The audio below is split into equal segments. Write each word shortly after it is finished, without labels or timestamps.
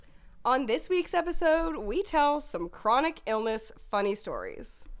On this week's episode, we tell some chronic illness funny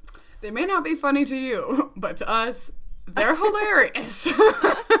stories. They may not be funny to you, but to us, they're hilarious.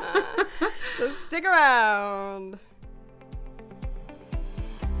 So stick around.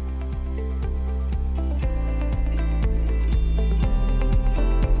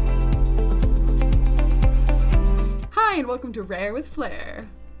 Hi, and welcome to Rare with Flair,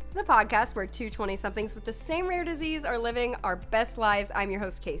 The podcast where two 20-somethings with the same rare disease are living our best lives. I'm your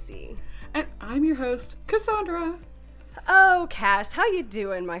host, Casey. and I'm your host, Cassandra. Oh, Cass, how you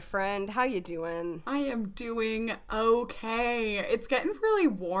doing, my friend? How you doing? I am doing okay. It's getting really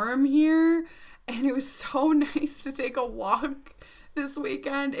warm here, and it was so nice to take a walk this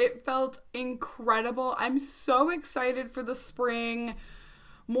weekend. It felt incredible. I'm so excited for the spring,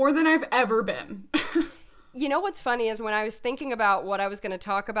 more than I've ever been. You know what's funny is when I was thinking about what I was going to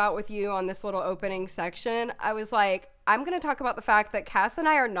talk about with you on this little opening section, I was like, I'm going to talk about the fact that Cass and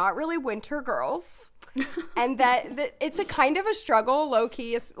I are not really winter girls. And that it's a kind of a struggle,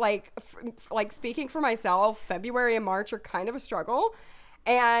 low-key, like speaking for myself, February and March are kind of a struggle.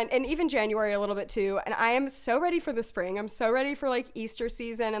 And even January a little bit too. And I am so ready for the spring. I'm so ready for like Easter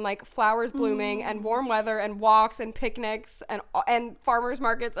season and like flowers blooming and warm weather and walks and picnics and farmers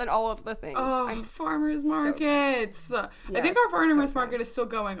markets and all of the things. Oh, farmers markets. I think our farmers market is still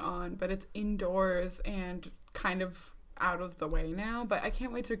going on, but it's indoors and kind of out of the way now. But I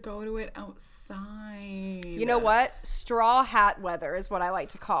can't wait to go to it outside. You know what? Straw hat weather is what I like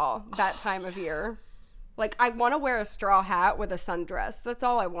to call that time of year. Like, I want to wear a straw hat with a sundress. That's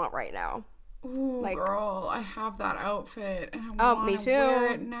all I want right now. Ooh, like, girl, I have that outfit, and I me want too. to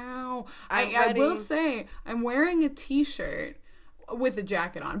wear it now. I will say, I'm wearing a t-shirt with a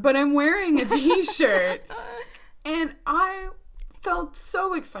jacket on, but I'm wearing a t-shirt, and I felt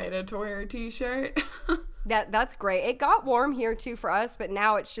so excited to wear a t-shirt. That's great. It got warm here too for us, but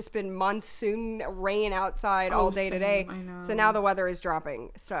now it's just been monsoon rain outside all day today. I know. So now the weather is dropping.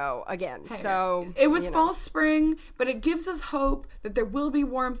 So again, It was fall, spring, but it gives us hope that there will be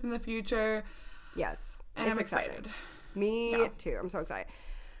warmth in the future. Yes. And I'm excited. Me too. I'm so excited.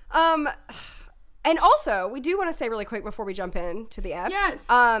 And also, we do want to say really quick before we jump into the app. Yes.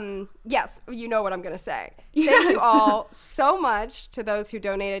 Yes, you know what I'm going to say. Yes. Thank you all so much to those who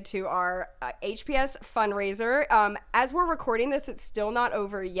donated to our HPS fundraiser. As we're recording this, it's still not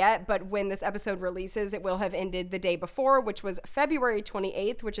over yet, but when this episode releases, it will have ended the day before, which was February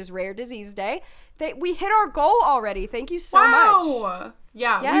 28th, which is Rare Disease Day. We hit our goal already. Thank you so much.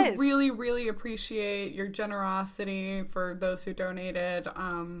 Yeah, yes. We really, really appreciate your generosity for those who donated.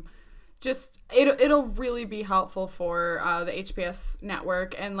 It'll really be helpful for the HPS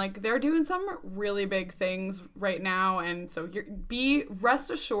network, and like they're doing some really big things right now, and so be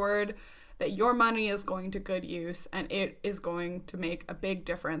rest assured that your money is going to good use, and it is going to make a big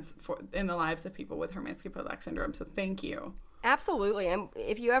difference in the lives of people with Hermansky-Pudlak syndrome. So thank you. Absolutely. And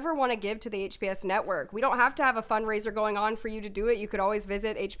if you ever want to give to the HPS network, we don't have to have a fundraiser going on for you to do it. You could always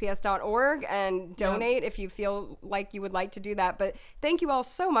visit hps.org and donate if you feel like you would like to do that. But thank you all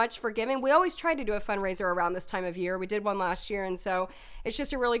so much for giving. We always try to do a fundraiser around this time of year. We did one last year. And so it's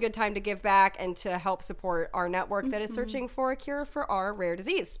just a really good time to give back and to help support our network that is searching for a cure for our rare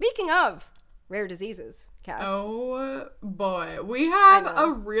disease. Speaking of rare diseases, Cass. Oh boy, we have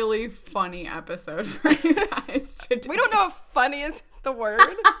a really funny episode for you guys today. We don't know if funny is the word.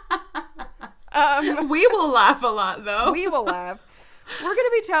 We will laugh a lot though. We will laugh. We're going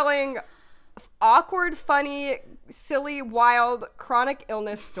to be telling awkward, funny, silly, wild, chronic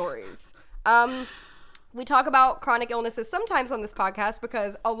illness stories. We talk about chronic illnesses sometimes on this podcast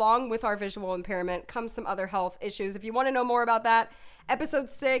because along with our visual impairment comes some other health issues. If you want to know more about that, episode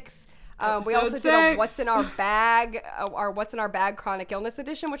 6. We also did a What's in Our Bag, our What's in Our Bag chronic illness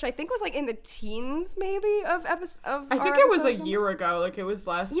edition, which I think was like in the teens maybe of episode. I think it was a year ago, like it was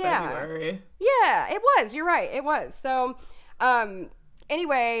last February. Yeah, it was. You're right. It was. So,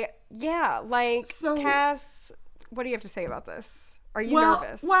 anyway, yeah, like, so, Cass, what do you have to say about this? Are you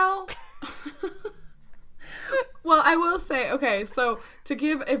nervous? Well, I will say, okay, so to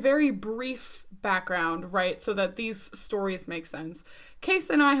give a very brief background, right, so that these stories make sense.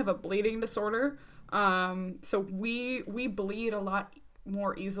 Case and I have a bleeding disorder, so we bleed a lot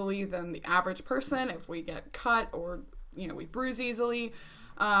more easily than the average person if we get cut or, we bruise easily,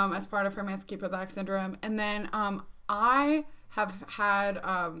 as part of Hermansky-Pudlak syndrome. And then I have had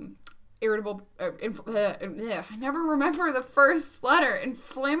irritable, I never remember the first letter,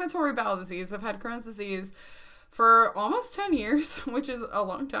 inflammatory bowel disease. I've had Crohn's disease for almost 10 years, which is a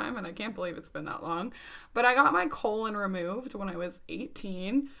long time, and I can't believe it's been that long. But I got my colon removed when I was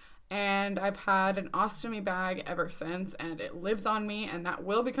 18, and I've had an ostomy bag ever since, and it lives on me, and that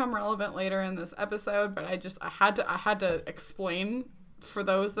will become relevant later in this episode, but I had to explain for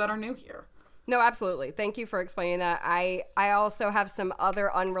those that are new here. No, absolutely. Thank you for explaining that. I also have some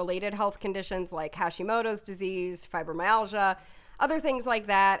other unrelated health conditions like Hashimoto's disease, fibromyalgia, other things like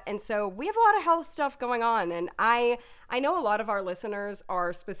that. And so we have a lot of health stuff going on. And I know a lot of our listeners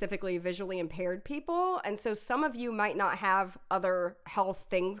are specifically visually impaired people. And so some of you might not have other health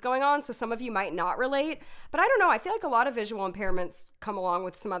things going on. So some of you might not relate. But I don't know. I feel like a lot of visual impairments come along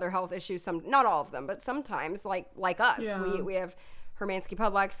with some other health issues. Some, not all of them, but sometimes like us. Yeah. We have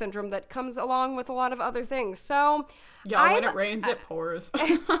Hermansky-Pudlak syndrome that comes along with a lot of other things. So yeah, when it rains, it pours.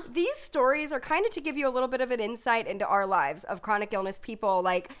 These stories are kind of to give you a little bit of an insight into our lives of chronic illness people.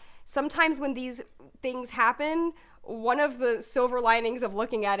 Like sometimes when these things happen, one of the silver linings of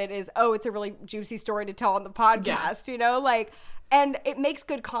looking at it is, oh, it's a really juicy story to tell on the podcast, you know, like, and it makes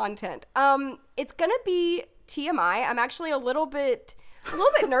good content. It's going to be TMI. I'm actually a little bit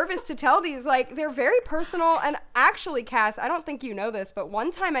nervous to tell these. Like, they're very personal. And actually, Cass, I don't think you know this, but one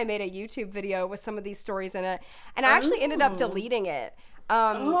time I made a YouTube video with some of these stories in it, and I actually ended up deleting it.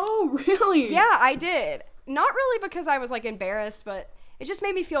 Oh, really? Yeah, I did. Not really because I was like embarrassed, but it just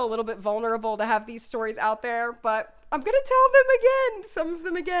made me feel a little bit vulnerable to have these stories out there. But I'm going to tell them again, some of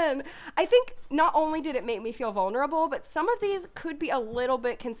them again. I think not only did it make me feel vulnerable, but some of these could be a little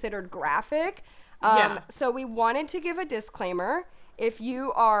bit considered graphic. So we wanted to give a disclaimer. If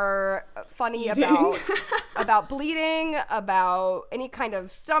you are funny about bleeding, about any kind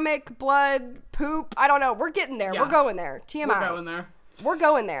of stomach, blood, poop, I don't know. We're getting there. Yeah. We're going there. TMI. We're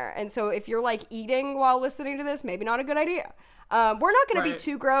going there. And so if you're like eating while listening to this, maybe not a good idea. We're not going to be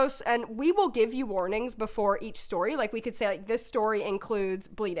too gross, and we will give you warnings before each story. Like we could say like this story includes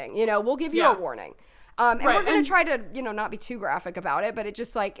bleeding. You know, we'll give you a warning. And we're going to try to, you know, not be too graphic about it, but it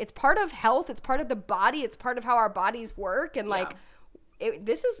just like, it's part of health. It's part of the body. It's part of how our bodies work. And like,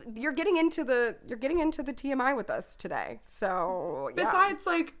 you're getting into the TMI with us today. So yeah. Besides,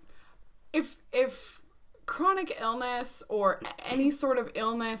 like, if chronic illness or any sort of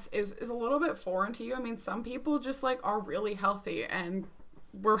illness is a little bit foreign to you, I mean, some people just like are really healthy, and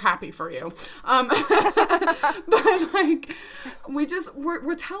we're happy for you. But like,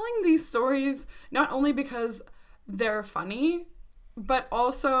 we're telling these stories not only because they're funny, but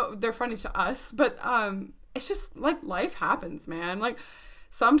also they're funny to us. But it's just like life happens, man. Like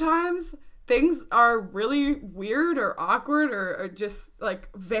sometimes things are really weird or awkward or just like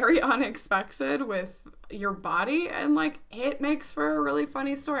very unexpected with your body, and like it makes for a really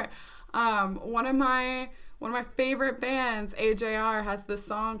funny story. One of my favorite bands, AJR, has this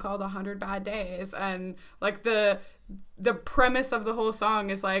song called 100 Bad Days, and like the premise of the whole song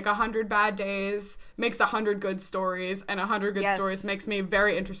is like 100 bad days makes 100 good stories, and 100 good stories makes me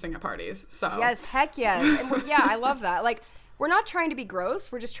very interesting at parties. So yes, heck yes. And I love that. Like, we're not trying to be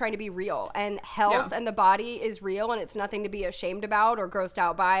gross, we're just trying to be real, and health and the body is real, and it's nothing to be ashamed about or grossed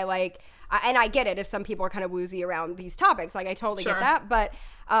out by. Like, and I get it if some people are kind of woozy around these topics, like I totally get that, but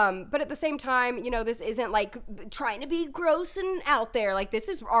at the same time, you know, this isn't like trying to be gross and out there. Like, this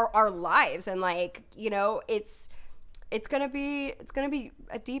is our lives, and like, you know, it's gonna be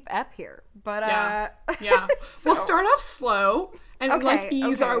a deep ep here, but we'll start off slow and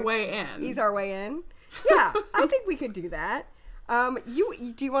ease our way in. Yeah, I think we could do that. Do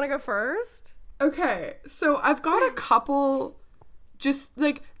you want to go first? Okay, so I've got a couple. Just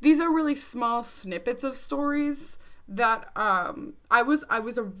like, these are really small snippets of stories that I was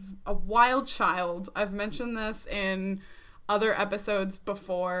a wild child. I've mentioned this in other episodes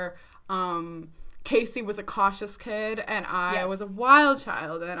before. Casey was a cautious kid, and I was a wild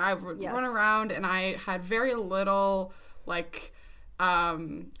child, and I would run around, and I had very little, like, I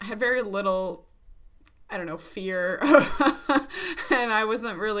don't know, fear, and I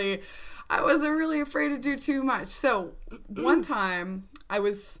wasn't really afraid to do too much. So one time I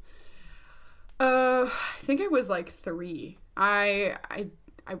was, I think I was like 3. I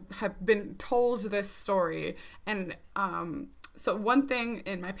have been told this story, and so one thing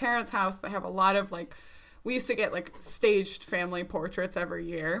in my parents' house, they have a lot of like, we used to get like staged family portraits every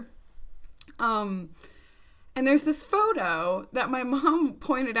year. And there's this photo that my mom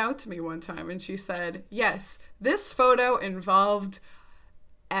pointed out to me one time, and she said, yes, this photo involved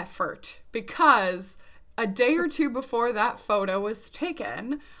effort, because a day or two before that photo was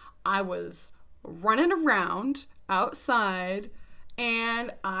taken, I was running around outside,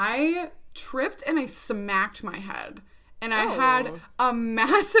 and I tripped and I smacked my head, and I had a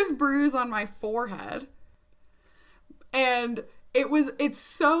massive bruise on my forehead. And it's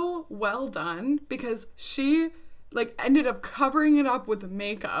so well done, because she like ended up covering it up with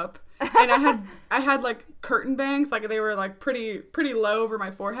makeup, and I had like curtain bangs, like they were like pretty low over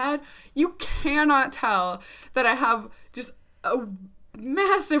my forehead. You cannot tell that I have just a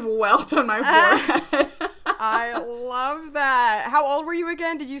massive welt on my forehead. I love that. How old were you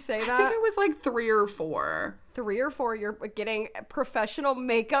again? Did you say that? I think I was like 3 or 4. 3 or 4. You're getting professional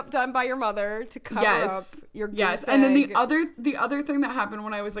makeup done by your mother to cover up your goose egg. And then the other thing that happened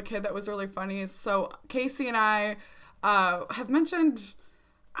when I was a kid that was really funny is, so Casey and I have mentioned,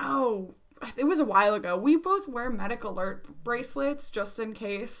 it was a while ago, we both wear medic alert bracelets just in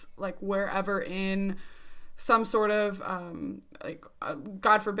case, like wherever in some sort of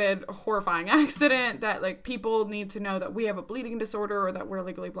God forbid horrifying accident, that like people need to know that we have a bleeding disorder or that we're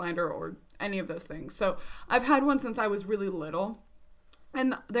legally blind or any of those things. So I've had one since I was really little,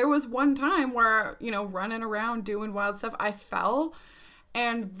 and there was one time where, you know, running around doing wild stuff, I fell,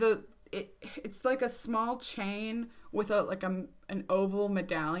 and it's like a small chain with an oval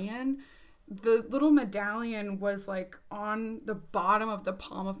medallion. The little medallion was like on the bottom of the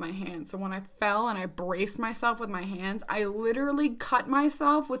palm of my hand. So when I fell and I braced myself with my hands, I literally cut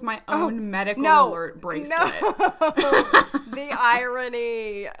myself with my own medical alert bracelet. No. The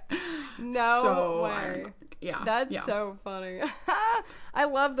irony. No so way. Ironic. Yeah. That's so funny. I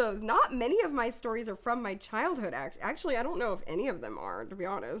love those. Not many of my stories are from my childhood. Actually, I don't know if any of them are, to be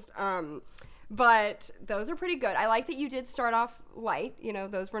honest. But those are pretty good. I like that you did start off light. You know,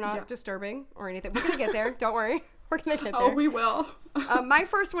 those were not disturbing or anything. We're going to get there. Don't worry. We're going to get there. Oh, we will. My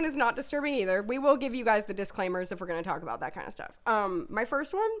first one is not disturbing either. We will give you guys the disclaimers if we're going to talk about that kind of stuff. My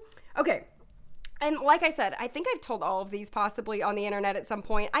first one, okay. And like I said, I think I've told all of these possibly on the internet at some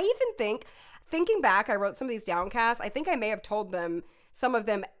point. I even thinking back, I wrote some of these downcast. I think I may have told some of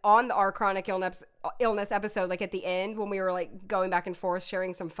them on our chronic illness episode, like at the end when we were like going back and forth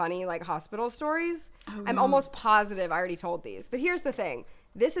sharing some funny like hospital stories. I'm almost positive I already told these. But here's the thing.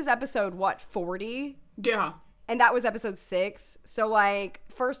 This is episode 40? Yeah. And that was episode 6. So like,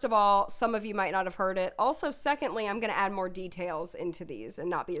 first of all, some of you might not have heard it. Also, secondly, I'm going to add more details into these and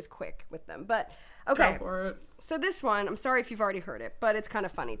not be as quick with them. But okay. Go for it. So this one, I'm sorry if you've already heard it, but it's kind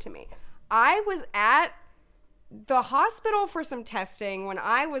of funny to me. I was at the hospital for some testing when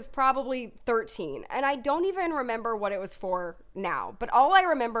I was probably 13, and I don't even remember what it was for now, but all I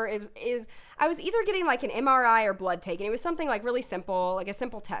remember is I was either getting like an MRI or blood taken. It was something like really simple, like a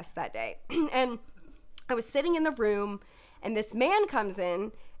simple test that day. And I was sitting in the room, and this man comes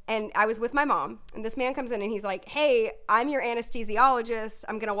in, and I was with my mom, and this man comes in and he's like, "Hey, I'm your anesthesiologist.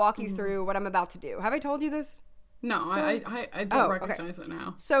 I'm going to walk you through what I'm about to do." Have I told you this? No, so, I don't recognize it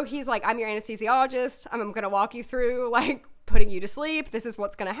now. So he's like, "I'm your anesthesiologist. I'm going to walk you through, like, putting you to sleep. This is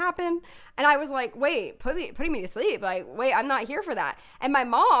what's going to happen." And I was like, "Wait, putting me to sleep? Like, wait, I'm not here for that." And my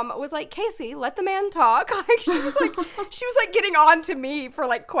mom was like, "Casey, let the man talk." Like, she was like getting on to me for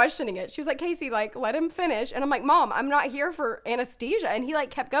like questioning it. She was like, "Casey, like, let him finish." And I'm like, "Mom, I'm not here for anesthesia." And he like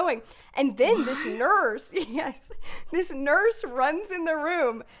kept going. And then this nurse runs in the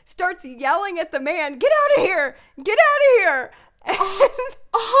room, starts yelling at the man, "Get out of here! Get out of here!" And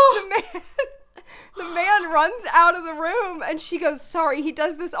the man runs out of the room, and she goes, "Sorry, he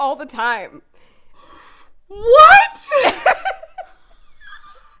does this all the time." What?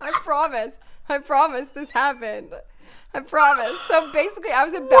 I promise this happened. I promise. So basically, I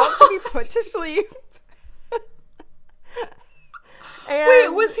was about to be put to sleep. And wait,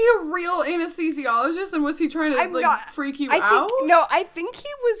 was he a real anesthesiologist, and was he trying to freak you out? No, I think he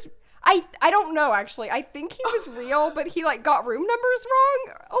was. I don't know, actually. I think he was real, but he like got room numbers wrong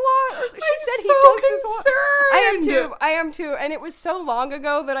a lot. She said he does this a lot. I am too. And it was so long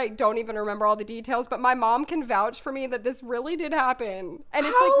ago that I don't even remember all the details, but my mom can vouch for me that this really did happen. And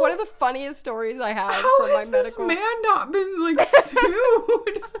it's like one of the funniest stories I have from my medical. How has this man not been like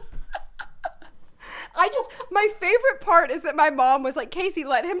sued? My favorite part is that my mom was like, "Casey,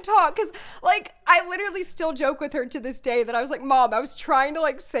 let him talk." Because, like, I literally still joke with her to this day that I was like, "Mom, I was trying to,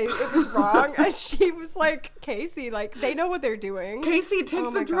 like, say it was wrong." And she was like, "Casey, like, they know what they're doing. Casey,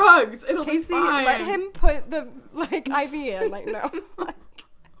 take the drugs. It'll be fine. Let him put the, like, IV in." Like, no.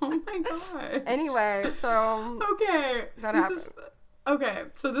 Oh, my God. Anyway, so. Okay. That happened. Okay,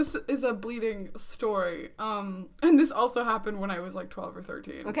 so this is a bleeding story. And this also happened when I was like 12 or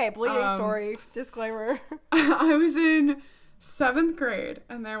 13. Okay, bleeding story. Disclaimer. I was in 7th grade,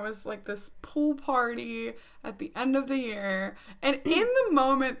 and there was like this pool party at the end of the year. And in the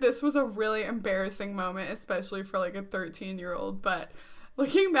moment, this was a really embarrassing moment, especially for like a 13-year-old. But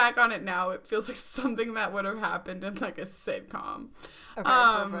looking back on it now, it feels like something that would have happened in like a sitcom. Okay,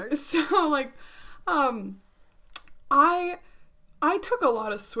 perfect. So like, I took a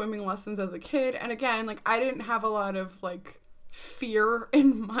lot of swimming lessons as a kid, and again, like, I didn't have a lot of, like, fear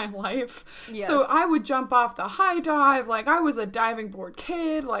in my life. Yes. So I would jump off the high dive. Like, I was a diving board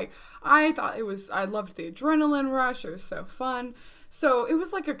kid. Like, I loved the adrenaline rush. It was so fun. So it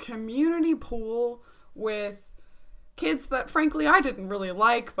was like a community pool with kids that, frankly, I didn't really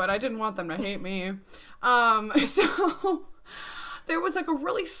like, but I didn't want them to hate me. So there was like a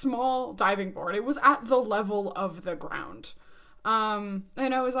really small diving board. It was at the level of the ground. And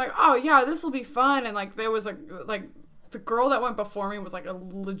I was like, oh yeah, this will be fun. And like, there was the girl that went before me was like a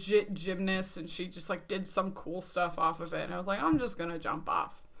legit gymnast, and she just like did some cool stuff off of it. And I was like, I'm just gonna jump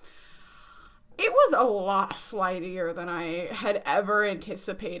off. It was a lot slidier than I had ever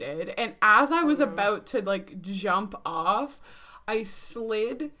anticipated. And as I was about to like jump off, I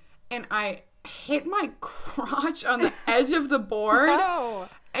slid and I hit my crotch on the edge of the board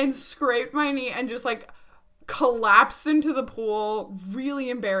and scraped my knee and just like collapsed into the pool really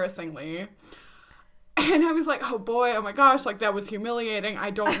embarrassingly. And I was like, oh boy, oh my gosh, like that was humiliating.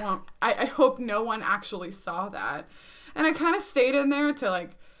 I hope no one actually saw that. And I kind of stayed in there to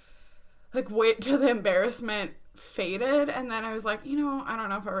like wait till the embarrassment faded. And then I was like, I don't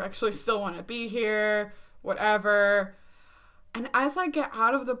know if I actually still want to be here, whatever. And as I get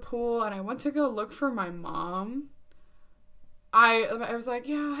out of the pool and I went to go look for my mom, I was like,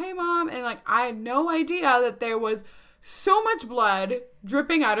 yeah, hey mom. And like, I had no idea that there was so much blood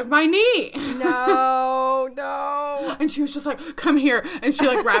dripping out of my knee. No. And she was just like, come here. And she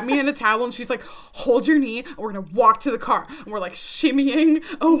like wrapped me in a towel and she's like, hold your knee. And we're going to walk to the car. And we're like shimmying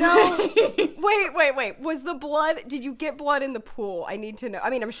away. No. Wait. Was the blood, did you get blood in the pool? I need to know.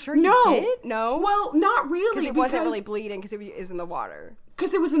 I mean, I'm sure you did. No? Well, not really. Because it wasn't really bleeding because it was in the water.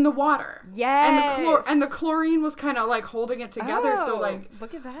 Because it was in the water. Yes. And the chlorine was kind of like holding it together. So like,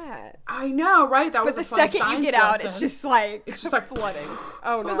 look at that. I know, right? That was a fun science lesson. But the second you get out, it's just like flooding.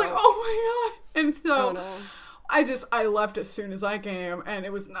 Oh no. I was like, oh my God. And so I left as soon as I came, and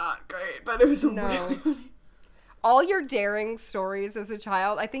it was not great, but it was really funny. All your daring stories as a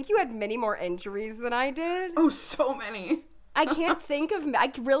child, I think you had many more injuries than I did. Oh, so many. I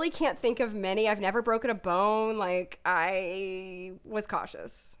really can't think of many. I've never broken a bone. Like, I was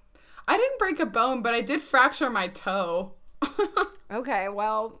cautious. I didn't break a bone, but I did fracture my toe. Okay,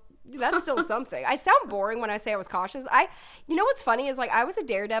 well, that's still something. I sound boring when I say I was cautious. You know what's funny is like I was a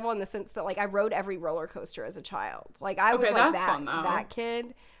daredevil in the sense that like I rode every roller coaster as a child. Like I was like that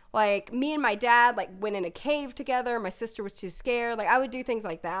kid. Like me and my dad like went in a cave together. My sister was too scared. Like I would do things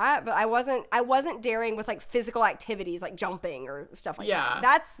like that, but I wasn't daring with like physical activities like jumping or stuff like that.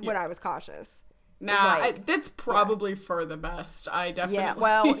 That's when I was cautious. Nah, that's probably for the best. I definitely. Yeah.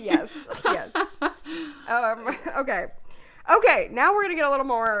 Well, yes. Okay, now we're going to get a little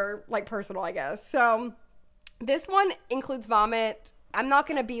more, like, personal, I guess. So, this one includes vomit. I'm not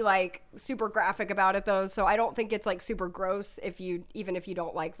going to be, like, super graphic about it, though, so I don't think it's, like, super gross even if you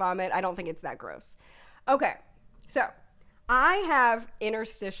don't like vomit. I don't think it's that gross. Okay, so, I have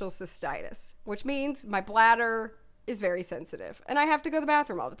interstitial cystitis, which means my bladder is very sensitive, and I have to go to the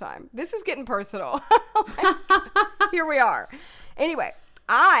bathroom all the time. This is getting personal. Here we are. Anyway.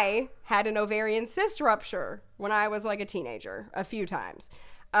 I had an ovarian cyst rupture when I was like a teenager a few times,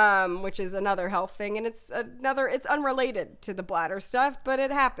 which is another health thing. And it's unrelated to the bladder stuff, but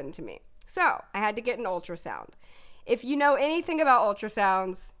it happened to me. So I had to get an ultrasound. If you know anything about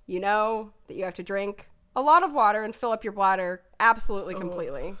ultrasounds, you know that you have to drink a lot of water and fill up your bladder absolutely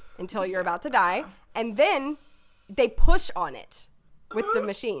completely until you're about to die. And then they push on it with the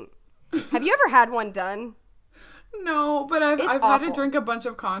machine. Have you ever had one done? No, but I've had to drink a bunch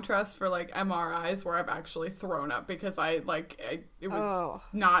of contrast for like MRIs where I've actually thrown up because it was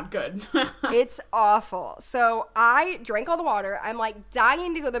not good. It's awful. So I drank all the water. I'm like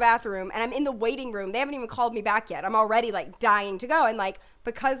dying to go to the bathroom and I'm in the waiting room. They haven't even called me back yet. I'm already like dying to go. And like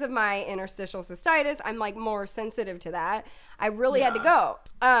because of my interstitial cystitis, I'm like more sensitive to that. I really had to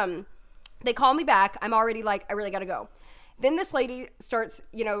go. They call me back. I'm already like, I really got to go. Then this lady starts,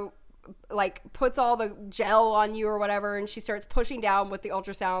 like puts all the gel on you or whatever, and she starts pushing down with the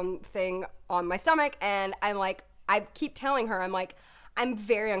ultrasound thing on my stomach, and I'm like, I keep telling her, I'm like, I'm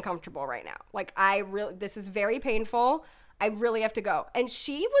very uncomfortable right now. Like this is very painful. I really have to go. And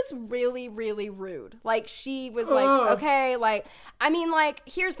she was really, really rude. Like she was like, okay, like, I mean, like,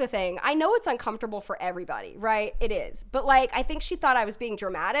 here's the thing. I know it's uncomfortable for everybody, right? It is. But like, I think she thought I was being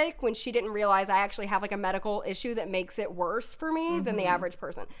dramatic when she didn't realize I actually have like a medical issue that makes it worse for me than the average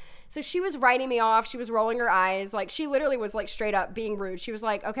person. So she was writing me off. She was rolling her eyes. Like she literally was like straight up being rude. She was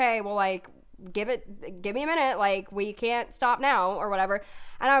like, okay, well, like, give me a minute. Like, we can't stop now or whatever.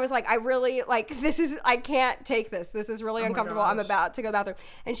 And I was like, I really, like, I can't take this. This is really uncomfortable. I'm about to go to the bathroom.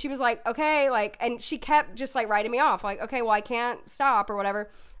 And she was like, okay, like, and she kept just like writing me off. Like, okay, well, I can't stop or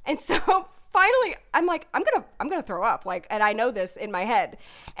whatever. And so finally, I'm like, I'm gonna throw up. Like, and I know this in my head.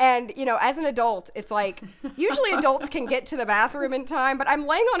 And, you know, as an adult, it's like, usually adults can get to the bathroom in time, but I'm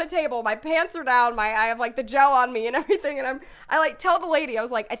laying on a table, my pants are down, I have like the gel on me and everything. And I like tell the lady, I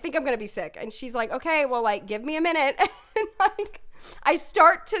was like, I think I'm gonna be sick. And she's like, okay, well, like, give me a minute. And like, I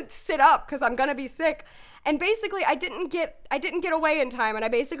start to sit up because I'm gonna be sick. And basically I didn't get away in time, and I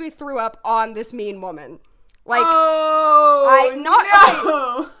basically threw up on this mean woman. Like, not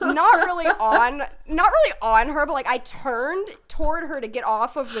really on her, but like I turned toward her to get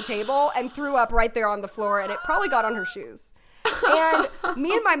off of the table and threw up right there on the floor, and it probably got on her shoes. And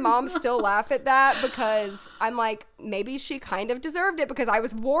me and my mom still laugh at that because I'm like, maybe she kind of deserved it, because I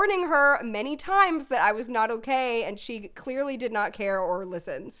was warning her many times that I was not okay, and she clearly did not care or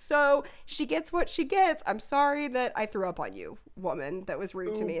listen. So she gets what she gets. I'm sorry that I threw up on you, woman that was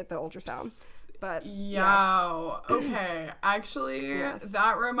rude to me at the ultrasound. But yes. Okay. Actually, yes.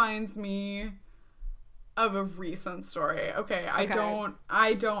 That reminds me of a recent story. Okay. I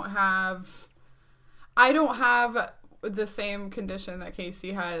don't have the same condition that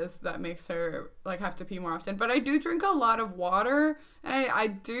Casey has that makes her like have to pee more often, but I do drink a lot of water, and I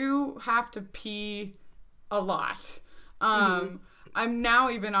do have to pee a lot. I'm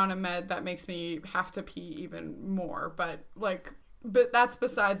now even on a med that makes me have to pee even more, but that's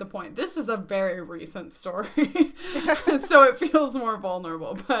beside the point. This is a very recent story, so it feels more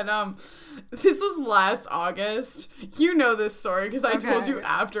vulnerable. But this was last August. You know this story because I told you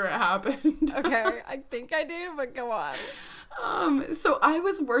after it happened. Okay, I think I do, but go on. So I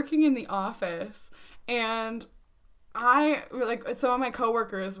was working in the office, and some of my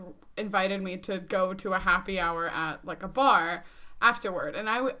coworkers invited me to go to a happy hour at like a bar afterward, and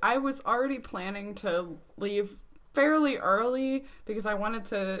I was already planning to leave fairly early because I wanted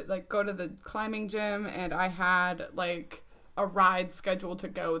to like go to the climbing gym, and I had like a ride scheduled to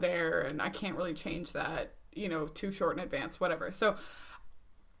go there, and I can't really change that, you know, too short in advance, whatever. So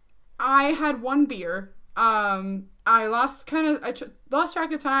I had one beer. I lost track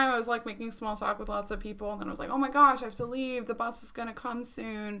of time. I was like making small talk with lots of people, and then I was like, oh my gosh, I have to leave. The bus is gonna come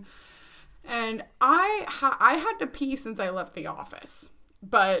soon. And I had to pee since I left the office.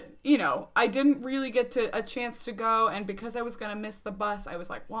 But, you know, I didn't really get a chance to go, and because I was going to miss the bus, I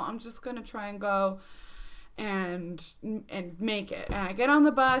was like, well, I'm just going to try and go and make it. And I get on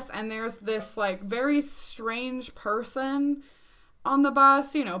the bus, and there's this, like, very strange person on the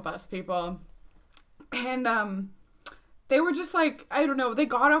bus, you know, bus people. And they were just like, I don't know, they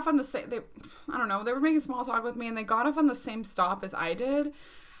got off on the same, they were making small talk with me, and they got off on the same stop as I did.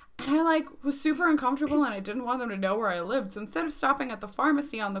 And I, like, was super uncomfortable, and I didn't want them to know where I lived. So instead of stopping at the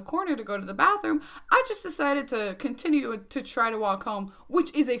pharmacy on the corner to go to the bathroom, I just decided to continue to try to walk home,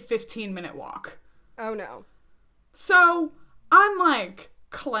 which is a 15-minute walk. Oh, no. So I'm, like,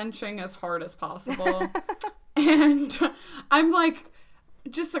 clenching as hard as possible. And I'm, like,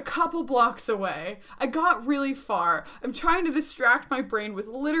 just a couple blocks away. I got really far. I'm trying to distract my brain with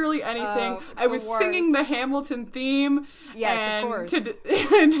literally anything. I was singing the Hamilton theme. Yes, and of course. To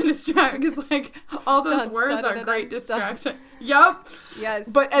distract, because like all those words are great distraction. Yup. Yes.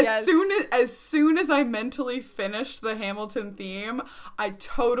 But as soon as I mentally finished the Hamilton theme, I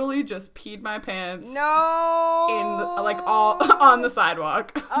totally just peed my pants. No. All on the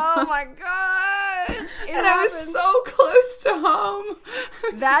sidewalk. Oh my gosh. And I was so close to home.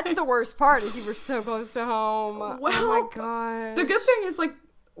 That's the worst part, is you were so close to home. Well, oh my god. The good thing is, like,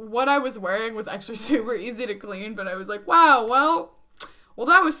 what I was wearing was actually super easy to clean, but I was like, wow, well,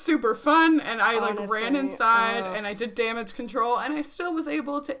 that was super fun, and I, like, ran inside, and I did damage control, and I still was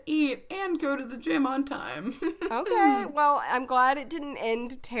able to eat and go to the gym on time. Okay, well, I'm glad it didn't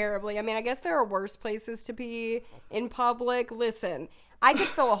end terribly. I mean, I guess there are worse places to be in public. Listen, I could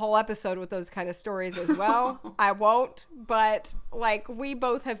fill a whole episode with those kind of stories as well. I won't, but, like, we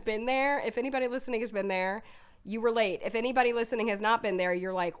both have been there. If anybody listening has been there, you relate. If anybody listening has not been there,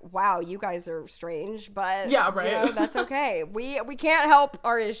 you're like, wow, you guys are strange, but yeah, right. You know, that's okay. We can't help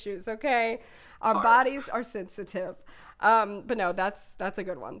our issues, okay? Our bodies are sensitive. But no, that's a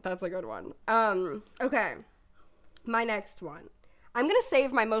good one. That's a good one. Okay. My next one. I'm going to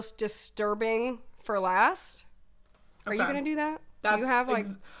save my most disturbing for last. Are you going to do that? Do you have like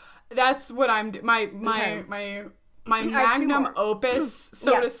that's what I'm my magnum opus,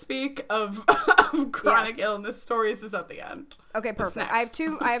 so to speak, of chronic illness stories is at the end. Okay, perfect. I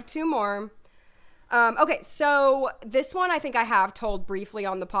have two more. Okay, so this one I think I have told briefly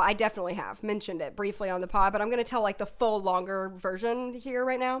on the pod. I definitely have mentioned it briefly on the pod, but I'm going to tell like the full longer version here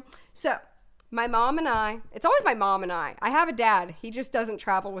right now. So my mom and it's always my mom and I have a dad. He just doesn't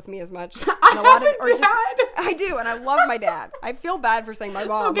travel with me as much. I do, and I love my dad. I feel bad for saying my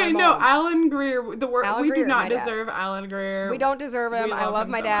mom. Okay, no, Alan Greer, we do not deserve Alan Greer. We don't deserve him. I love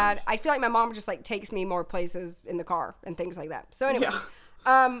my dad. I feel like my mom just like takes me more places in the car and things like that. So anyway. Yeah.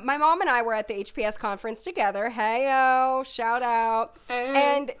 My mom and I were at the HPS conference together. Hey-o, shout out.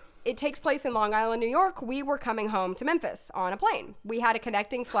 Hey. And it takes place in Long Island, New York. We were coming home to Memphis on a plane. We had a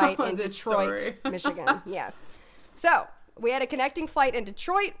connecting flight in Detroit, Michigan. Yes. So we had a connecting flight in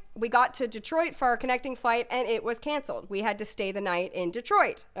Detroit. We got to Detroit for our connecting flight, and it was canceled. We had to stay the night in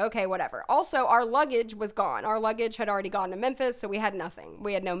Detroit. Okay, whatever. Also, our luggage was gone. Our luggage had already gone to Memphis, so we had nothing.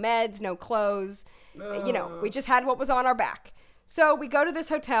 We had no meds, no clothes. We just had what was on our back. So we go to this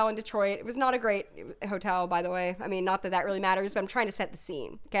hotel in Detroit. It was not a great hotel, by the way. I mean, not that that really matters, but I'm trying to set the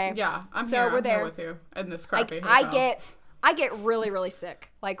scene, okay? Yeah, I'm here with you in this crappy hotel. I get really, really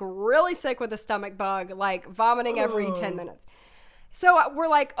sick. Like, really sick with a stomach bug, like vomiting every 10 minutes. So we're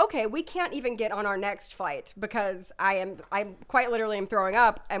like, okay, we can't even get on our next flight because I'm quite literally am throwing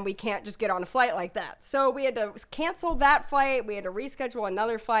up, and we can't just get on a flight like that. So we had to cancel that flight. We had to reschedule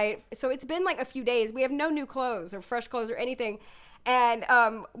another flight. So it's been like a few days. We have no new clothes or fresh clothes or anything. And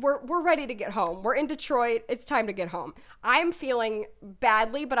we're ready to get home. We're in Detroit. It's time to get home. I'm feeling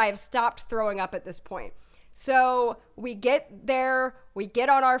badly, but I have stopped throwing up at this point. So we get there, we get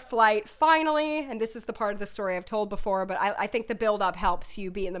on our flight finally, and this is the part of the story I've told before, but I think the build-up helps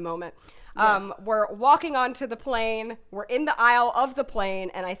you be in the moment. Yes. We're walking onto the plane, we're in the aisle of the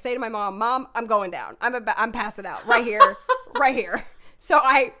plane, and I say to my mom, I'm going down. I'm passing out right here, right here. So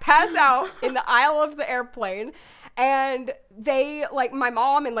I pass out in the aisle of the airplane, and they, like, my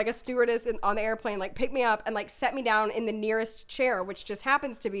mom and, like, a stewardess on the airplane, like, pick me up and, like, set me down in the nearest chair, which just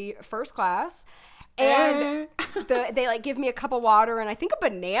happens to be first class. And they like give me a cup of water and I think a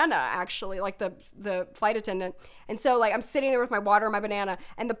banana, actually, like the flight attendant. And so like I'm sitting there with my water and my banana,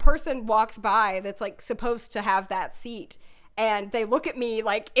 and the person walks by that's like supposed to have that seat. And they look at me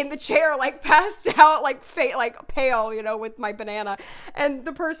like in the chair, like passed out, like pale, you know, with my banana. And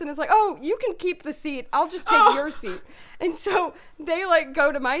the person is like, "Oh, you can keep the seat. I'll just take your seat." And so they like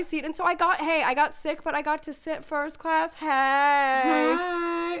go to my seat. And so I got sick, but I got to sit first class. Hey.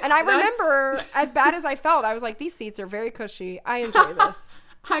 And I remember, as bad as I felt, I was like, these seats are very cushy. I enjoy this.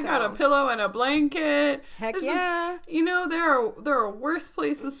 I got a pillow and a blanket. Heck yeah. There are worse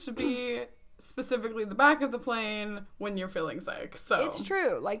places to be. Specifically the back of the plane when you're feeling sick. So it's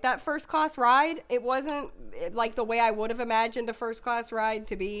true. Like that first class ride, it wasn't like the way I would have imagined a first class ride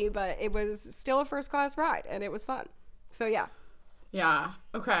to be, but it was still a first class ride and it was fun. So yeah. Yeah.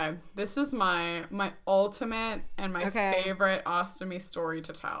 Okay. This is my ultimate and my favorite ostomy story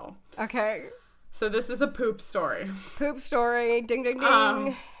to tell. Okay. So this is a poop story. Poop story. Ding ding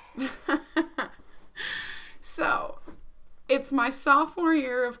ding. So it's my sophomore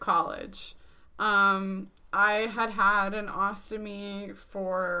year of college. I had an ostomy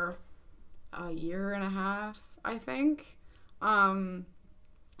for a year and a half, I think. And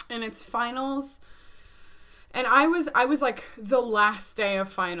it's finals. And I was like the last day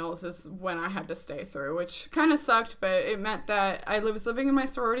of finals is when I had to stay through, which kind of sucked, but it meant that I was living in my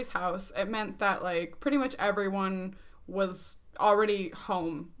sorority's house. It meant that like pretty much everyone was already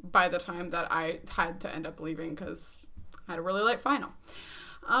home by the time that I had to end up leaving because I had a really late final.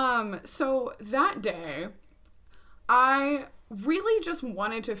 So that day, I really just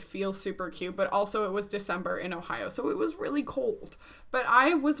wanted to feel super cute, but also it was December in Ohio, so it was really cold. But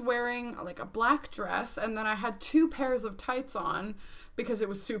I was wearing like a black dress, and then I had 2 pairs of tights on because it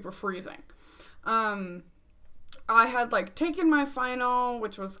was super freezing. I had like taken my final,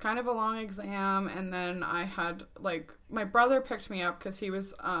 which was kind of a long exam, and then I had like my brother picked me up because he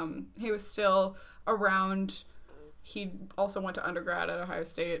was still around. He also went to undergrad at Ohio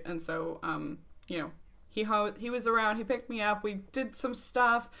State, and so, he was around, he picked me up, we did some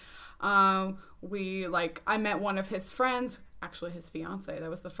stuff, I met one of his friends, actually his fiance, that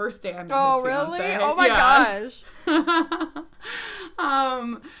was the first day I met his fiance. Really? Oh my gosh.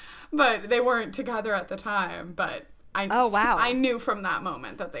 But they weren't together at the time, but I knew from that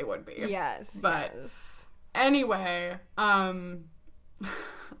moment that they would be. Yes. But anyway,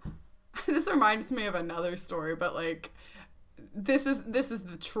 this reminds me of another story, but like this is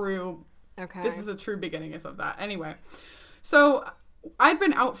the true this is the true beginnings of that. Anyway, so I'd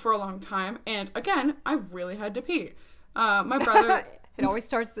been out for a long time, and again, I really had to pee. My brother it always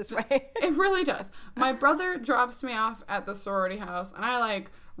starts this way. It really does. My brother drops me off at the sorority house, and I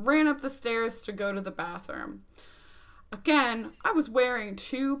like ran up the stairs to go to the bathroom. Again, I was wearing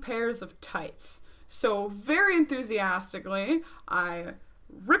 2 pairs of tights. So very enthusiastically, I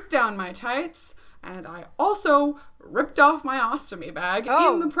ripped down my tights, and I also ripped off my ostomy bag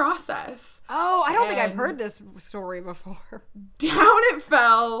in the process. Oh, I don't think I've heard this story before. Down it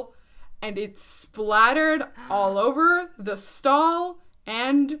fell, and it splattered all over the stall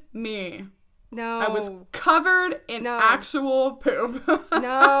and me. No. I was covered in actual poop.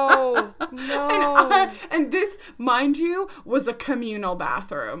 No. And this, mind you, was a communal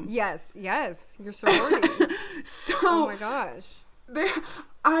bathroom. Yes. Your sorority. So, oh my gosh.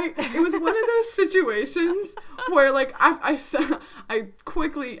 It was one of those situations where, like, I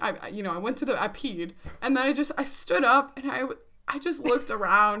peed, and then I stood up, and I just looked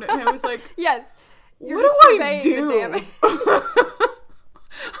around, and I was like, yes, what do I do?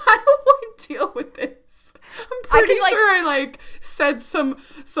 How do I deal with this? I'm pretty sure I said some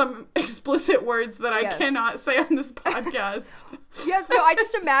explicit words that I cannot say on this podcast. Yes, no, I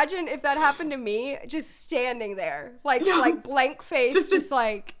just imagine if that happened to me, just standing there, like blank face, just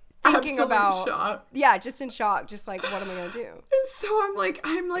like thinking about shock. Yeah, just in shock, just like, what am I gonna do? And so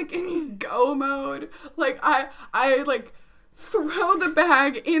I'm in go mode. Like I throw the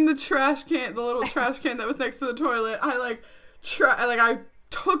bag in the trash can, the little trash can that was next to the toilet. I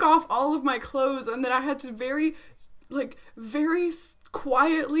took off all of my clothes, and then I had to very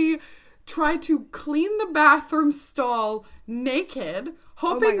quietly try to clean the bathroom stall naked,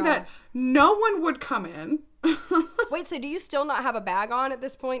 hoping that no one would come in. Wait, so do you still not have a bag on at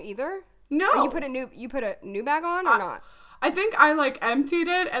this point either? No. Or you put a new bag on or not? I think I emptied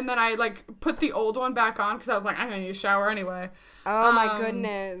it, and then I put the old one back on because I was like, I'm gonna use shower anyway. Oh my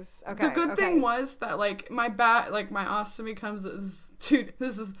goodness. Okay. The good thing was that my ostomy comes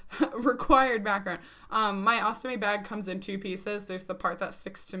this is required background. My ostomy bag comes in 2 pieces. There's the part that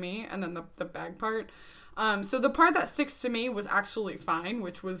sticks to me, and then the bag part. So the part that sticks to me was actually fine,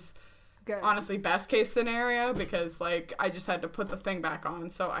 which was good. Honestly best case scenario, because I just had to put the thing back on,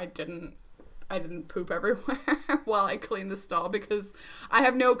 so I didn't poop everywhere while I cleaned the stall, because I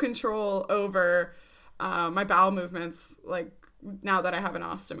have no control over my bowel movements. Now that I have an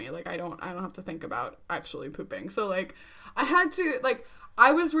ostomy, I don't have to think about actually pooping. So I had to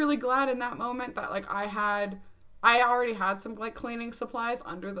I was really glad in that moment that I already had some cleaning supplies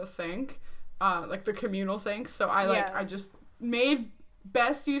under the sink, the communal sink. So I just made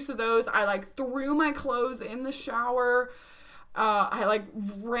best use of those. I threw my clothes in the shower. I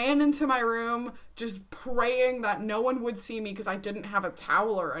ran into my room just praying that no one would see me because I didn't have a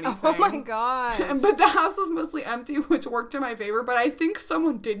towel or anything. Oh my god. But the house was mostly empty, which worked in my favor. But I think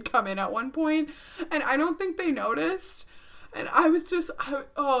someone did come in at one point, and I don't think they noticed. And I was just,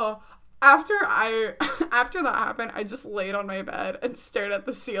 after that happened, I just laid on my bed and stared at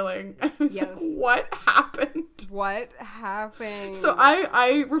the ceiling. And I was like, what happened? What happened? So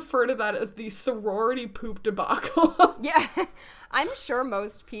I refer to that as the sorority poop debacle. Yeah. I'm sure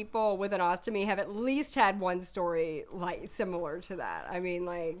most people with an ostomy have at least had one story similar to that. I mean,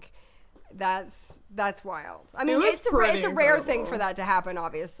 that's wild. I mean, it's a rare thing for that to happen,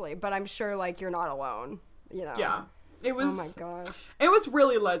 obviously, but I'm sure you're not alone, you know. Yeah. It was, oh my gosh. It was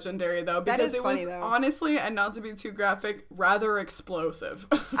really legendary though, because it was though. Honestly, and not to be too graphic, rather explosive.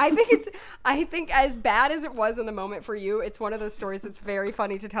 I think as bad as it was in the moment for you, it's one of those stories that's very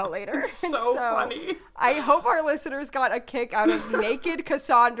funny to tell later. It's so funny. I hope our listeners got a kick out of naked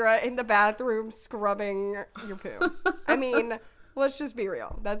Cassandra in the bathroom scrubbing your poo. I mean, let's just be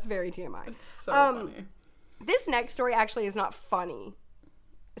real. That's very TMI. It's so funny. This next story actually is not funny,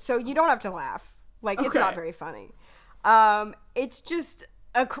 so you don't have to laugh. It's not very funny. It's just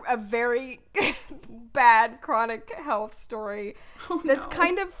a very bad chronic health story that's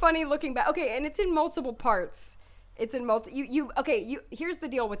kind of funny looking back. Okay, and it's in multiple parts. It's in here's the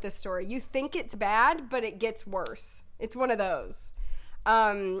deal with this story. You think it's bad, but it gets worse. It's one of those.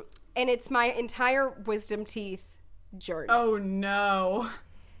 And it's my entire wisdom teeth journey. Oh no.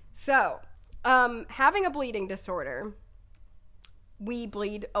 So, having a bleeding disorder, we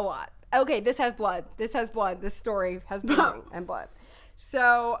bleed a lot. Okay, this has blood. This story has bleeding and blood.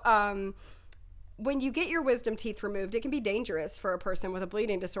 So, when you get your wisdom teeth removed, it can be dangerous for a person with a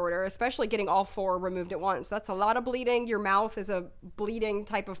bleeding disorder, especially getting all 4 removed at once. That's a lot of bleeding. Your mouth is a bleeding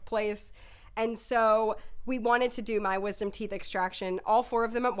type of place. And so we wanted to do my wisdom teeth extraction, all 4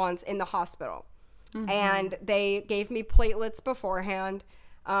 of them at once, in the hospital. Mm-hmm. And they gave me platelets beforehand.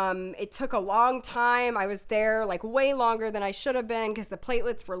 It took a long time. I was there way longer than I should have been because the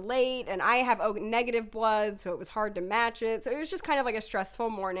platelets were late, and I have negative blood, so it was hard to match it. So it was just kind of a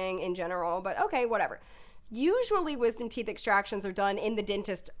stressful morning in general, but okay, whatever. usually wisdom teeth extractions are done in the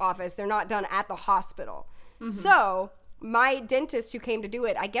dentist office. They're not done at the hospital. So my dentist who came to do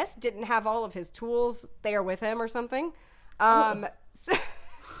it, I guess, didn't have all of his tools there with him or something. So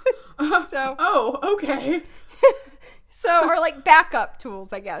okay. So, or like backup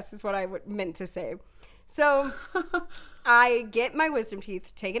tools, I guess, is what I meant to say. So I get my wisdom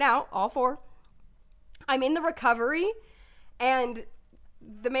teeth taken out, all 4. I'm in the recovery, and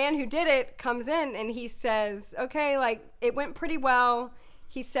the man who did it comes in and he says, okay, like, it went pretty well.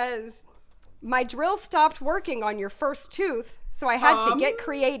 He says, my drill stopped working on your first tooth, so I had to get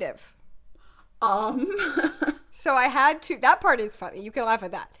creative. So I had to, that part is funny. You can laugh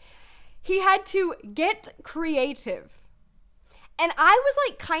at that. He had to get creative. And I was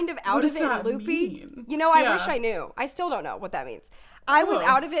like kind of out of it and loopy. Mean? You know, I wish I knew. I still don't know what that means. I was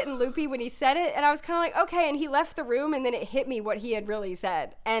out of it and loopy when he said it, and I was kind of like, okay, and he left the room, and then it hit me what he had really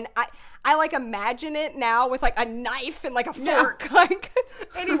said. And I like imagine it now with like a knife and like a fork. Yeah. Like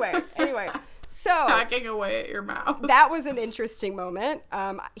anyway. So hacking away at your mouth. That was an interesting moment.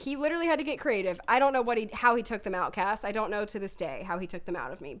 He literally had to get creative. I don't know how he took them out, Cass. I don't know to this day how he took them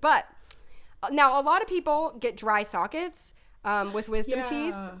out of me. But now a lot of people get dry sockets with wisdom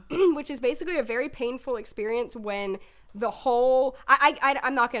teeth, which is basically a very painful experience when the hole,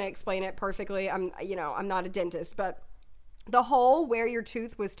 I'm not going to explain it perfectly. I'm not a dentist, but the hole where your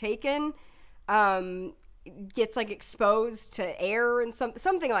tooth was taken, gets like exposed to air and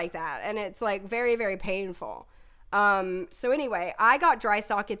something like that. And it's like very, very painful. So anyway, I got dry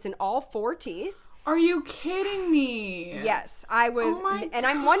sockets in all 4 teeth. Are you kidding me? Yes, I was, and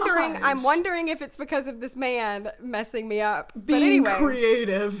I'm wondering if it's because of this man messing me up. Being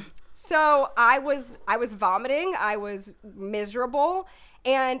creative. So I was vomiting. I was miserable,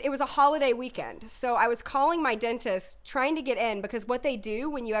 and it was a holiday weekend. So I was calling my dentist trying to get in, because what they do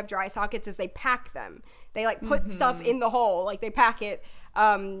when you have dry sockets is they pack them. They like put stuff in the hole, like they pack it.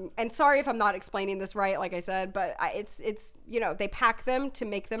 And sorry if I'm not explaining this right, like I said, but it's they pack them to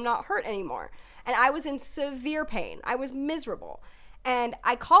make them not hurt anymore. And I was in severe pain. I was miserable. And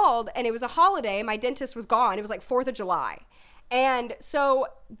I called, and it was a holiday. My dentist was gone. It was like 4th of July. And so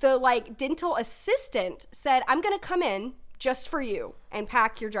the like dental assistant said, I'm going to come in just for you and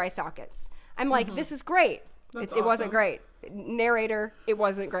pack your dry sockets. I'm like, this is great. It wasn't great. Narrator, it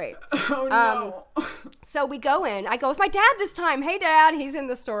wasn't great. Oh no. So we go in. I go with my dad this time. Hey dad, he's in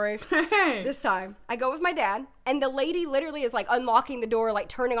the story. Hey. This time I go with my dad, and the lady literally is like unlocking the door, like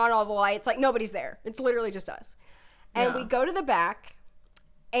turning on all the lights, like nobody's there. It's literally just us. And we go to the back,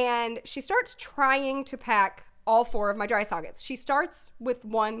 and she starts trying to pack all 4 of my dry sockets. She starts with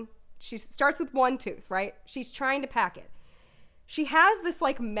one tooth, right? She's trying to pack it. She has this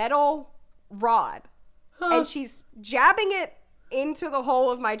like metal rod, and she's jabbing it into the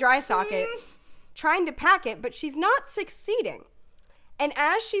hole of my dry socket, trying to pack it, but she's not succeeding. And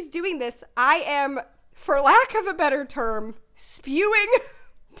as she's doing this, I am, for lack of a better term, spewing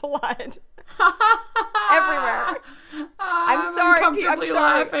blood everywhere. I'm sorry.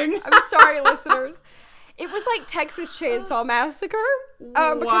 I'm sorry, listeners. It was like Texas Chainsaw Massacre,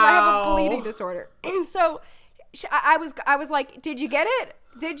 because I have a bleeding disorder. And so I was like, did you get it?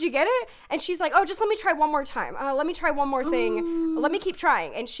 Did you get it? And she's like, oh, just let me try one more time. Let me try one more thing. Let me keep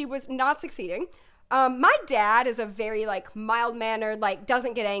trying. And she was not succeeding. My dad is a very like mild-mannered, like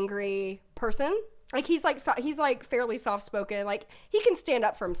doesn't get angry person. Like he's like fairly soft-spoken. Like he can stand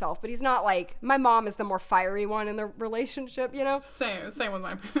up for himself, but he's not like, my mom is the more fiery one in the relationship, you know? Same with my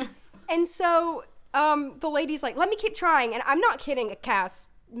parents. And so the lady's like, let me keep trying. And I'm not kidding, Cass.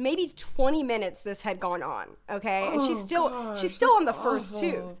 Maybe 20 minutes this had gone on, okay? And she's still on the first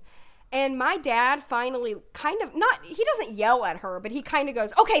tooth. And my dad finally he doesn't yell at her, but he kind of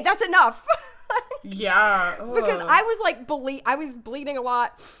goes, okay, that's enough. Yeah. Because I was like, I was bleeding a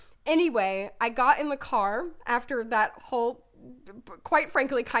lot. Anyway, I got in the car after that whole, quite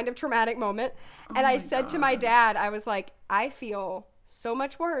frankly, kind of traumatic moment. And I said to my dad, I was like, I feel so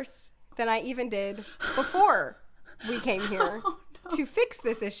much worse than I even did before we came here. To fix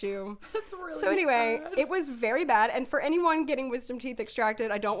this issue. That's really so anyway, sad. It was very bad. And for anyone getting wisdom teeth extracted,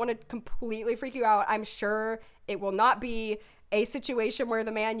 I don't want to completely freak you out. I'm sure it will not be a situation where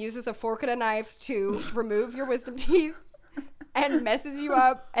the man uses a fork and a knife to remove your wisdom teeth and messes you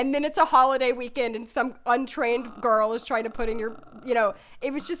up. And then it's a holiday weekend and some untrained girl is trying to put in your,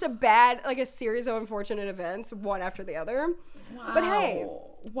 it was just a series of unfortunate events, one after the other. Wow. But hey,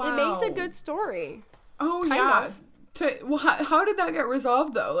 it makes a good story. Oh, kind of. How did that get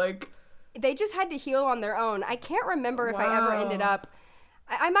resolved though? Like, they just had to heal on their own. I can't remember if I ever ended up.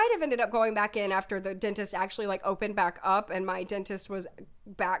 I might have ended up going back in after the dentist actually like opened back up and my dentist was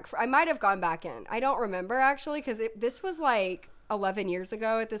back. I might have gone back in. I don't remember actually because this was like 11 years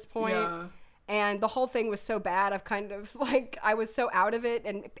ago at this point. Yeah. And the whole thing was so bad. I've kind of like, I was so out of it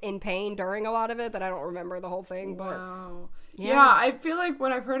and in pain during a lot of it that I don't remember the whole thing. But wow. Yeah, I feel like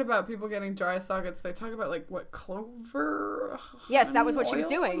when I've heard about people getting dry sockets, they talk about like what, clover? Yes, that was what she was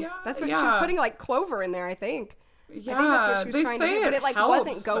doing. Yeah. That's what she was putting like clover in there, I think. Yeah, I think that's what she was trying to do, but it like helps,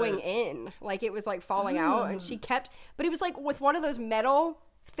 wasn't going in. Like it was like falling out, and she kept. But it was like with one of those metal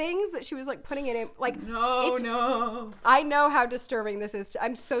things that she was like putting it in. Like no. I know how disturbing this is.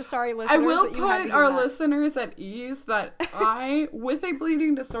 I'm so sorry, listeners. I will that you had to put hear our that. listeners at ease that I, with a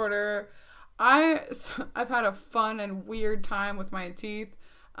bleeding disorder, I've had a fun and weird time with my teeth.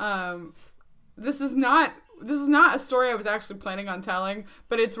 This is not a story I was actually planning on telling,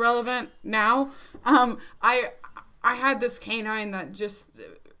 but it's relevant now. I had this canine that just,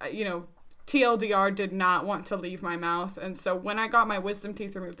 TLDR did not want to leave my mouth. And so when I got my wisdom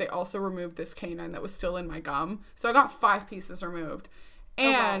teeth removed, they also removed this canine that was still in my gum. So I got 5 pieces removed.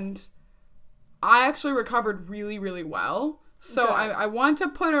 And I actually recovered really, really well. So I want to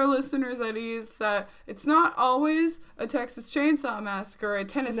put our listeners at ease that it's not always a Texas Chainsaw Massacre, a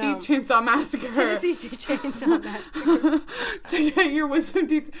Tennessee Chainsaw Massacre. Tennessee Chainsaw Massacre. To get your wisdom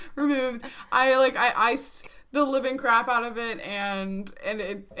teeth removed. I iced the living crap out of it and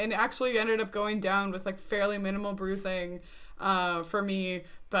it actually ended up going down with like fairly minimal bruising for me.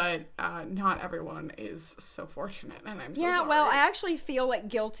 But not everyone is so fortunate, and I'm so sorry. Yeah, well, I actually feel like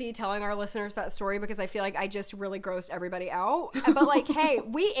guilty telling our listeners that story because I feel like I just really grossed everybody out. But like, hey,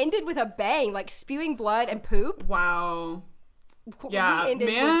 we ended with a bang, like spewing blood and poop. Wow. Yeah, we ended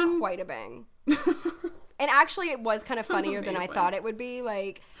man. with quite a bang. And actually, it was kind of funnier than I thought it would be.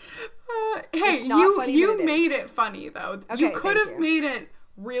 Like, hey, you made it funny though. Okay, you could have made it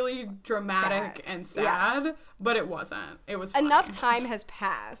really dramatic and sad, but it wasn't. It was funny. Enough time has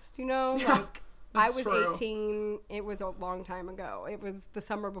passed, like I was true. 18. It was a long time ago. It was the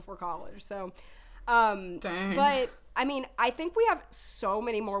summer before college. So, dang. But I mean, I think we have so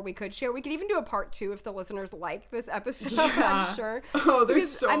many more we could share. We could even do a part 2 if the listeners like this episode. Yeah. I'm sure. Oh,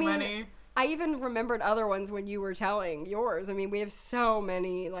 there's many. I even remembered other ones when you were telling yours. I mean, we have so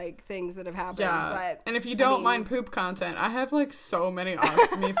many, like, things that have happened. Yeah, but, and if you don't mind poop content, I have, like, so many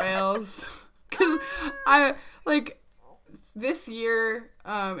ostomy fails. Because this year,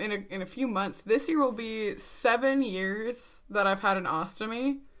 in a few months, this year will be 7 years that I've had an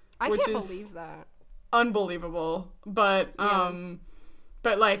ostomy. I can't believe that. Unbelievable. But,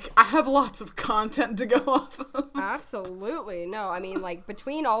 But, like, I have lots of content to go off of. Absolutely. No, I mean, like,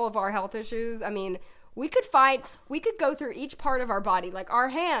 between all of our health issues, I mean, we could go through each part of our body, like our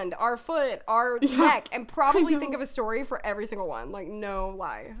hand, our foot, our neck, and probably think of a story for every single one. Like, no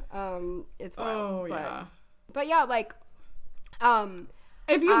lie. It's wild. But yeah, like,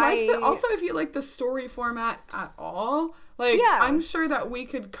 if you like the story format at all, like, I'm sure that we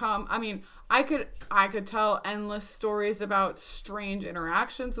could come, I mean, I could tell endless stories about strange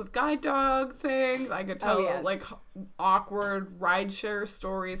interactions with guide dog things. I could tell like awkward rideshare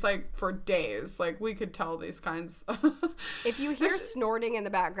stories like for days. Like we could tell these kinds. If you hear snorting in the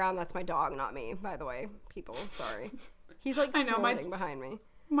background, that's my dog, not me, by the way. People, sorry. He's like snorting behind me.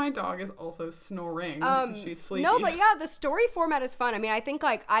 My dog is also snoring because she's sleepy. No, but yeah, the story format is fun. I mean, I think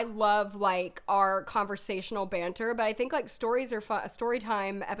like I love like our conversational banter, but I think like stories are fun. A story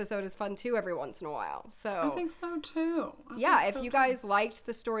time episode is fun too every once in a while. So I think so too. If you guys liked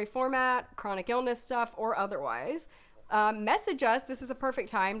the story format, chronic illness stuff, or otherwise, message us. This is a perfect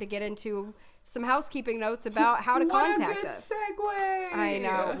time to get into some housekeeping notes about how to contact us. What a good segue! I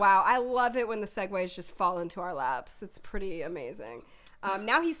know. Wow, I love it when the segues just fall into our laps. It's pretty amazing.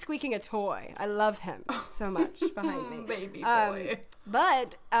 Now he's squeaking a toy. I love him so much behind me. Baby boy.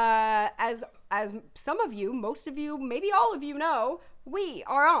 But as some of you, most of you, maybe all of you know, we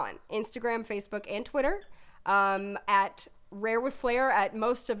are on Instagram, Facebook, and Twitter at Rare with Flair at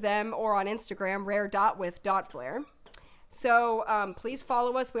most of them, or on Instagram, rare.with.flair. So please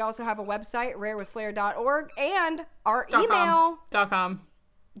follow us. We also have a website, rarewithflair.org, and our email. .com.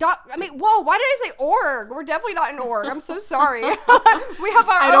 Whoa, why did I say org? We're definitely not an org. I'm so sorry. We have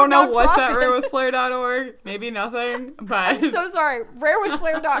our I don't know what's at nonprofit. rarewithflair.org. Maybe nothing, but I'm so sorry.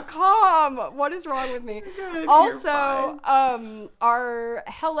 Rarewithflair.com. What is wrong with me? Good, also, our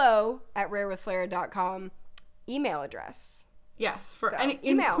hello at rarewithflair.com email address. Yes, for So, any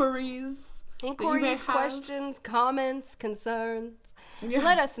email. inquiries. Inquiries, questions, comments, concerns. Yeah.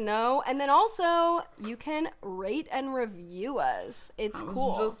 Let us know. And then also, you can rate and review us. It's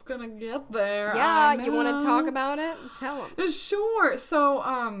cool. I was just gonna get there. Yeah, you want to talk about it? Tell them. Sure.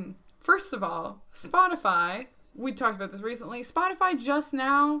 So, first of all, Spotify, we talked about this recently. Spotify just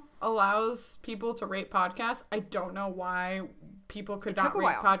now allows people to rate podcasts. I don't know why people could not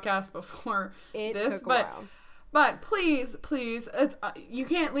rate podcasts before this, but please, it's, you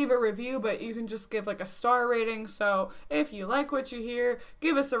can't leave a review, but you can just give like a star rating. So if you like what you hear,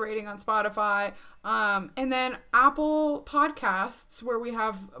 give us a rating on Spotify. And then Apple Podcasts, where we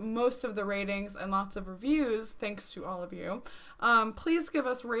have most of the ratings and lots of reviews, thanks to all of you. Please give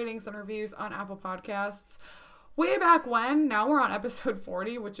us ratings and reviews on Apple Podcasts. Way back when, now we're on episode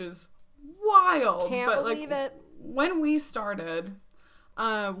 40, which is wild. Can't believe it. When we started,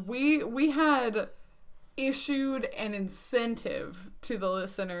 we had issued an incentive to the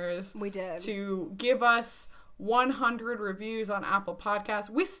listeners. We did. To give us 100 reviews on Apple Podcasts.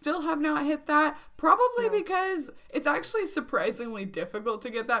 We still have not hit that, probably because it's actually surprisingly difficult to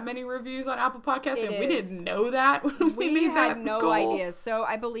get that many reviews on Apple Podcasts, and we didn't know that when we made that goal. We had no idea. So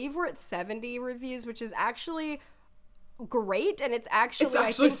I believe we're at 70 reviews, which is actually great, and it's actually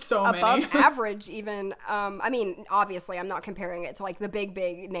I think so above many. average even. I mean, obviously I'm not comparing it to like the big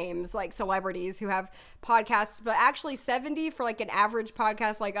names like celebrities who have podcasts, but actually 70 for like an average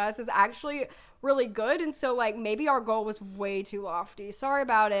podcast like us is actually really good. And so like maybe our goal was way too lofty. Sorry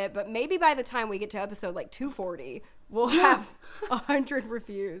about it, but maybe by the time we get to episode like 240 we'll have 100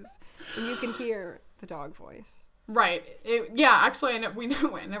 reviews and you can hear the dog voice. Right. Actually, I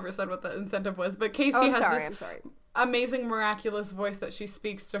never said what the incentive was, but Casey has this amazing, miraculous voice that she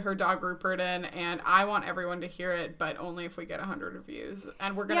speaks to her dog Rupert in, and I want everyone to hear it, but only if we get 100 reviews.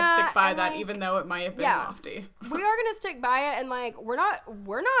 And we're going to stick by that, even though it might have been lofty. We are going to stick by it, and like we're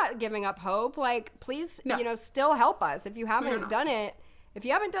not giving up hope. Like, please, still help us if you haven't done it. If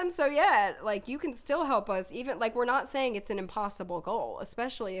you haven't done so yet, like, you can still help us. Even, like, we're not saying it's an impossible goal,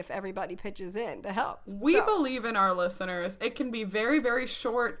 especially if everybody pitches in to help. We believe in our listeners. It can be very, very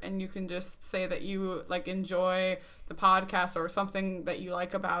short, and you can just say that you, like, enjoy the podcast or something that you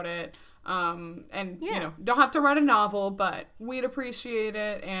like about it. Don't have to write a novel, but we'd appreciate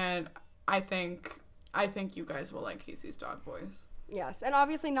it, and I think you guys will like Casey's dog voice. Yes, and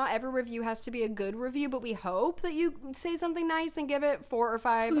obviously not every review has to be a good review, but we hope that you say something nice and give it 4 or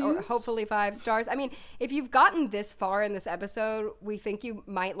 5 or hopefully 5 stars. I mean, if you've gotten this far in this episode, we think you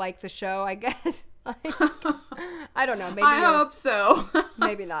might like the show, I guess. I don't know. Maybe I hope so.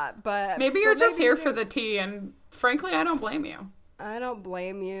 Maybe not, but maybe you're just here for the tea, and frankly, I don't blame you. I don't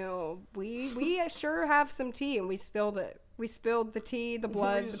blame you. We sure have some tea, and we spilled it. We spilled the tea, the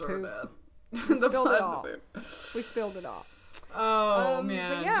blood, the poop. We spilled it all. We spilled it all. Oh,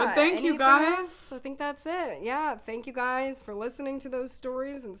 man. But thank you guys. I think that's it. Yeah. Thank you guys for listening to those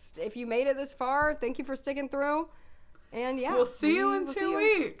stories. And if you made it this far, thank you for sticking through. And yeah. We'll see you in 2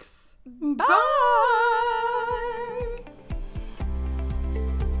 weeks. Bye.